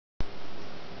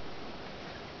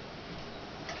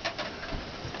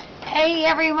Hey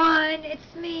everyone,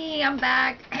 it's me. I'm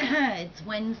back. It's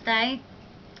Wednesday,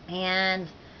 and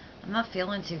I'm not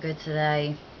feeling too good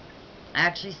today. I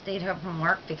actually stayed home from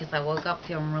work because I woke up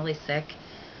feeling really sick,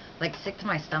 like sick to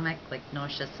my stomach, like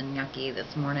nauseous and yucky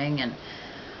this morning. And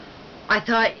I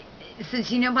thought, since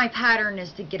my pattern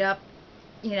is to get up,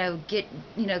 get,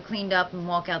 cleaned up and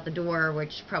walk out the door,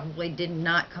 which probably did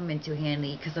not come into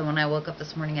handy because when I woke up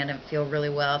this morning, I didn't feel really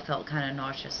well. I felt kind of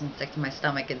nauseous and sick to my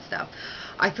stomach and stuff.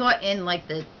 I thought in like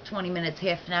the 20 minutes,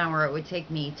 half an hour it would take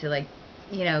me to like,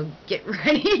 get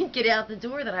ready and get out the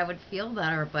door that I would feel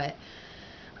better, but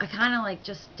I kind of like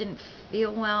just didn't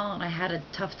feel well and I had a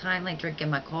tough time like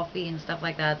drinking my coffee and stuff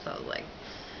like that. So I was like,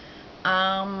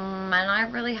 and I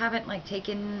really haven't like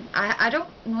taken, I don't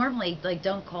normally like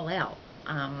don't call out,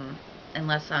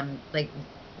 unless I'm like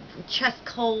chest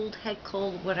cold, head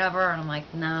cold, whatever. And I'm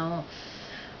like, no,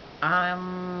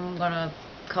 I'm gonna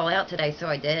call out today. So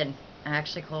I did. I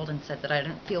actually called and said that I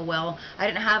didn't feel well. I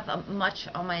didn't have much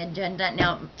on my agenda.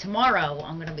 Now tomorrow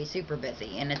I'm gonna be super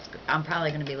busy, and I'm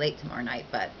probably gonna be late tomorrow night.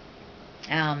 But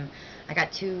I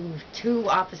got two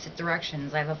opposite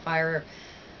directions. I have a fire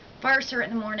start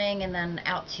in the morning, and then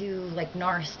out to like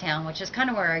Norristown, which is kind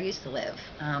of where I used to live.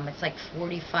 It's like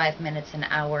 45 minutes, an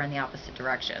hour in the opposite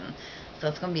direction. So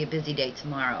it's going to be a busy day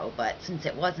tomorrow. But since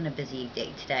it wasn't a busy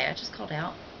day today, I just called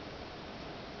out.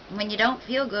 When you don't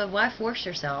feel good, why force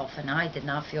yourself? And I did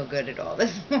not feel good at all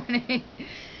this morning.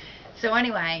 So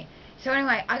anyway,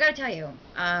 I gotta tell you,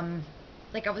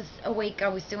 like I was awake, I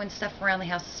was doing stuff around the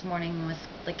house this morning, was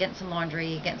like getting some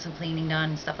laundry, getting some cleaning done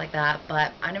and stuff like that,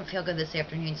 but I didn't feel good this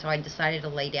afternoon, so I decided to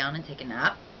lay down and take a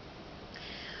nap.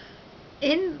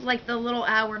 In like the little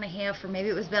hour and a half, or maybe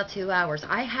it was about 2 hours,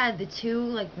 I had the two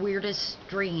like weirdest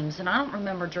dreams, and I don't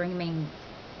remember dreaming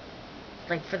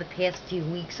like for the past few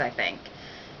weeks, I think.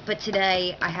 But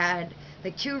today I had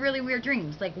like two really weird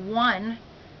dreams. Like one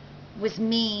was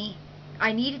me,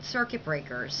 I needed circuit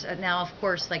breakers. Now, of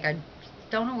course, like I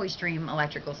don't always dream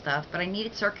electrical stuff, but I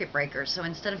needed circuit breakers. So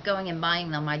instead of going and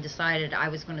buying them, I decided I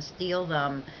was going to steal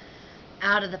them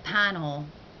out of the panel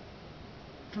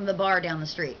from the bar down the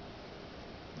street.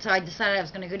 So I decided I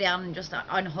was going to go down and just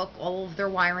unhook all of their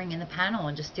wiring in the panel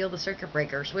and just steal the circuit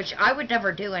breakers, which I would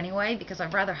never do anyway because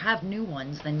I'd rather have new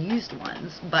ones than used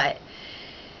ones. But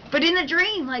in the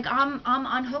dream, like I'm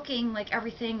unhooking like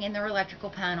everything in their electrical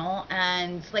panel,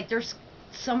 and like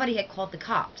somebody had called the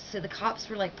cops. So the cops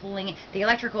were like pulling, the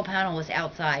electrical panel was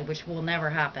outside, which will never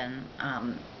happen.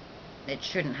 It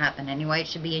shouldn't happen anyway. It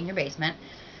should be in your basement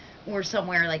or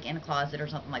somewhere like in a closet or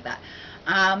something like that.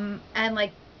 And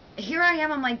like here I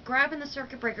am, I'm like grabbing the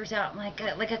circuit breakers out, and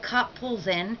like a cop pulls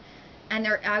in, and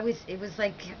it was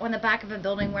like on the back of a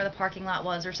building where the parking lot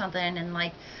was or something, and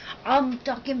like I'm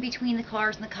ducking in between the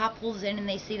cars, and the cop pulls in, and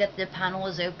they see that the panel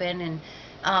is open,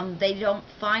 and they don't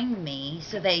find me,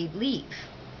 so they leave,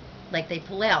 like they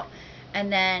pull out, and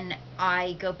then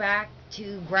I go back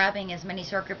to grabbing as many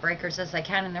circuit breakers as I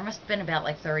can, and there must have been about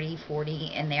like 30,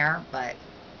 40 in there, but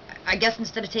I guess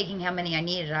instead of taking how many I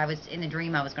needed, I was in the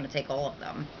dream I was going to take all of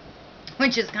them,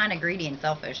 which is kind of greedy and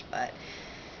selfish, but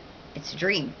it's a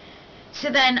dream. So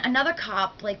then another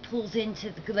cop like pulls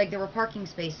into like there were parking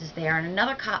spaces there, and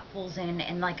another cop pulls in,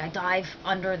 and like I dive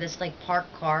under this like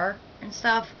parked car and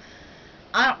stuff.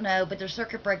 I don't know, but their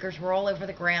circuit breakers were all over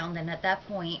the ground, and at that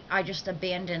point I just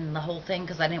abandoned the whole thing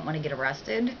because I didn't want to get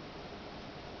arrested.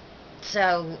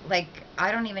 So like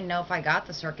I don't even know if I got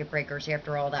the circuit breakers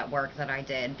after all that work that I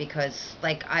did, because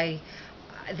like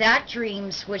that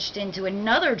dream switched into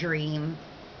another dream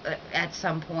at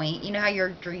some point. You know how your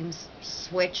dreams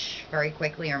switch very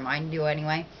quickly, or mine do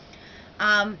anyway.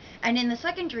 And in the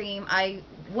second dream, I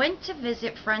went to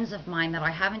visit friends of mine that I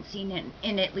haven't seen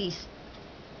in at least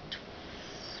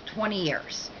 20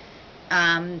 years.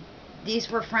 These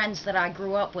were friends that I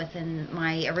grew up with in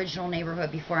my original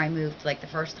neighborhood before I moved, like the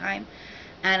first time.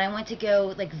 And I went to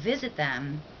go like visit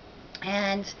them,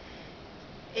 and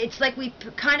it's like we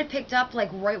kind of picked up like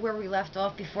right where we left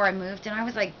off before I moved, and I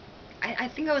was like, I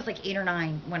think I was like 8 or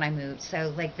 9 when I moved,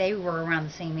 so like they were around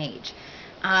the same age.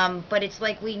 But it's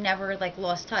like we never like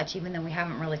lost touch, even though we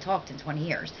haven't really talked in 20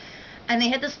 years. And they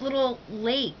had this little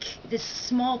lake, this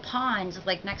small pond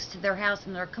like next to their house,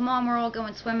 and they're like, come on, we're all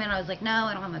going swimming. I was like, no,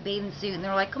 I don't have my bathing suit. And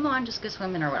they're like, come on, just go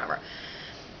swimming or whatever.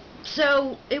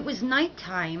 So it was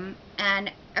nighttime,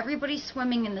 and everybody's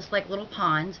swimming in this like little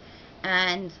pond,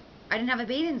 and I didn't have a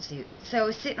bathing suit. So I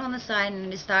was sitting on the side, and I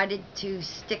decided to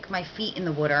stick my feet in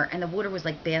the water, and the water was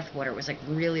like bath water. It was like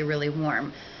really, really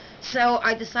warm. So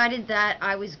I decided that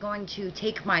I was going to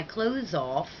take my clothes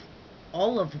off,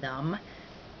 all of them,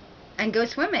 and go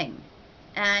swimming.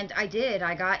 And I did.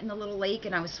 I got in the little lake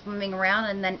and I was swimming around,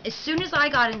 and then as soon as I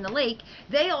got in the lake,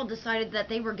 they all decided that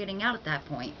they were getting out at that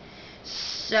point.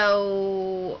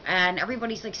 So, and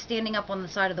everybody's like standing up on the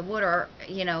side of the water,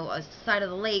 side of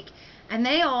the lake, and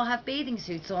they all have bathing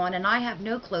suits on, and I have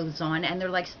no clothes on, and they're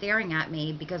like staring at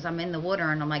me because I'm in the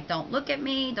water, and I'm like, don't look at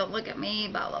me, blah, blah,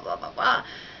 blah, blah, blah.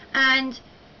 And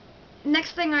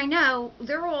next thing I know,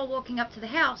 they're all walking up to the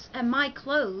house, and my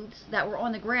clothes that were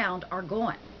on the ground are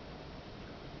gone.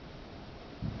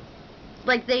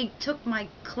 Like they took my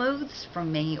clothes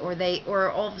from me,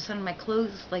 or all of a sudden my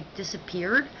clothes like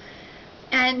disappeared,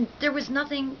 and there was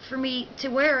nothing for me to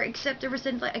wear except there was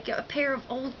like a pair of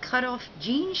old cut off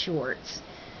jean shorts,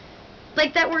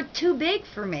 like that were too big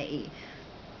for me.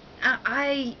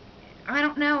 I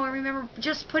don't know. I remember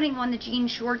just putting on the jean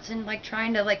shorts and like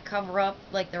trying to like cover up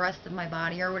like the rest of my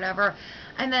body or whatever,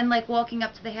 and then like walking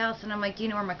up to the house, and I'm like, do you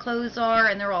know where my clothes are?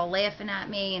 And they're all laughing at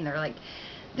me, and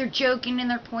they're joking and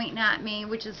they're pointing at me,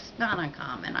 which is not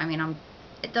uncommon. I mean,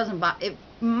 it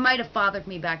might have bothered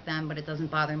me back then, but it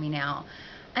doesn't bother me now.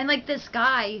 And like this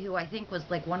guy who I think was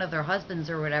like one of their husbands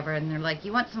or whatever, and they're like,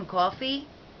 you want some coffee?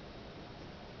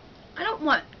 I don't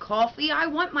want coffee. I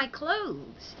want my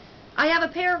clothes. I have a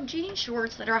pair of jean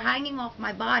shorts that are hanging off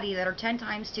my body that are 10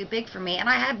 times too big for me, and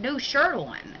I have no shirt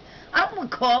on. I don't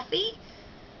want coffee.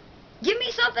 Give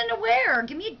me something to wear.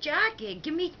 Give me a jacket.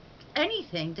 Give me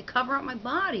anything to cover up my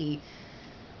body.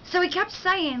 So he kept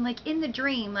saying, like in the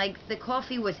dream, like the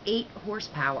coffee was 8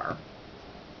 horsepower.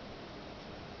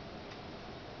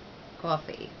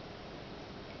 Coffee.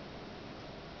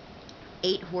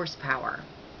 8 horsepower.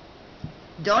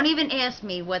 Don't even ask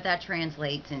me what that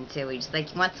translates into. He's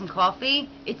like, you want some coffee?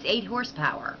 It's 8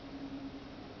 horsepower.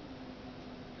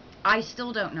 I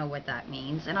still don't know what that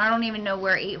means, and I don't even know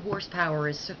where 8 horsepower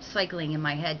is cycling in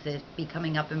my head to be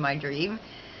coming up in my dream.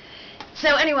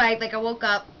 So anyway, like I woke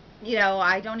up,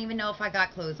 I don't even know if I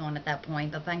got clothes on at that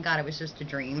point, but thank God it was just a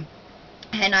dream.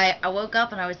 And I woke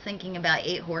up and I was thinking about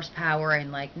 8 horsepower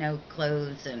and like no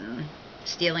clothes and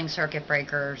stealing circuit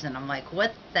breakers, and I'm like,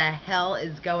 what the hell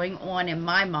is going on in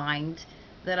my mind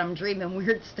that I'm dreaming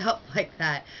weird stuff like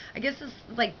that? I guess it's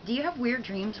like, do you have weird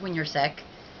dreams when you're sick?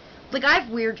 Like I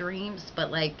have weird dreams,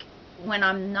 but like when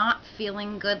I'm not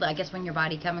feeling good, like, I guess when your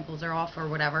body chemicals are off or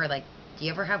whatever, like, do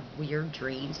you ever have weird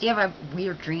dreams? Do you ever have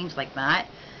weird dreams like that?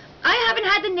 I haven't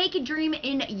had the naked dream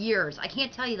in years. I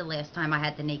can't tell you the last time I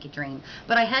had the naked dream,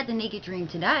 but I had the naked dream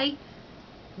today.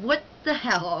 What the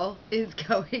hell is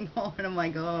going on? I'm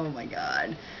like, oh my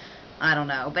God. I don't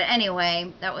know. But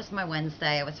anyway, that was my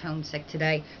Wednesday. I was homesick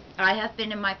today. I have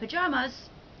been in my pajamas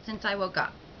since I woke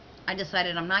up. I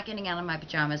decided I'm not getting out of my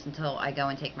pajamas until I go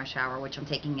and take my shower, which I'm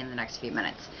taking in the next few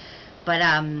minutes. But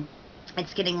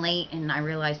it's getting late, and I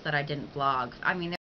realized that I didn't vlog. I mean,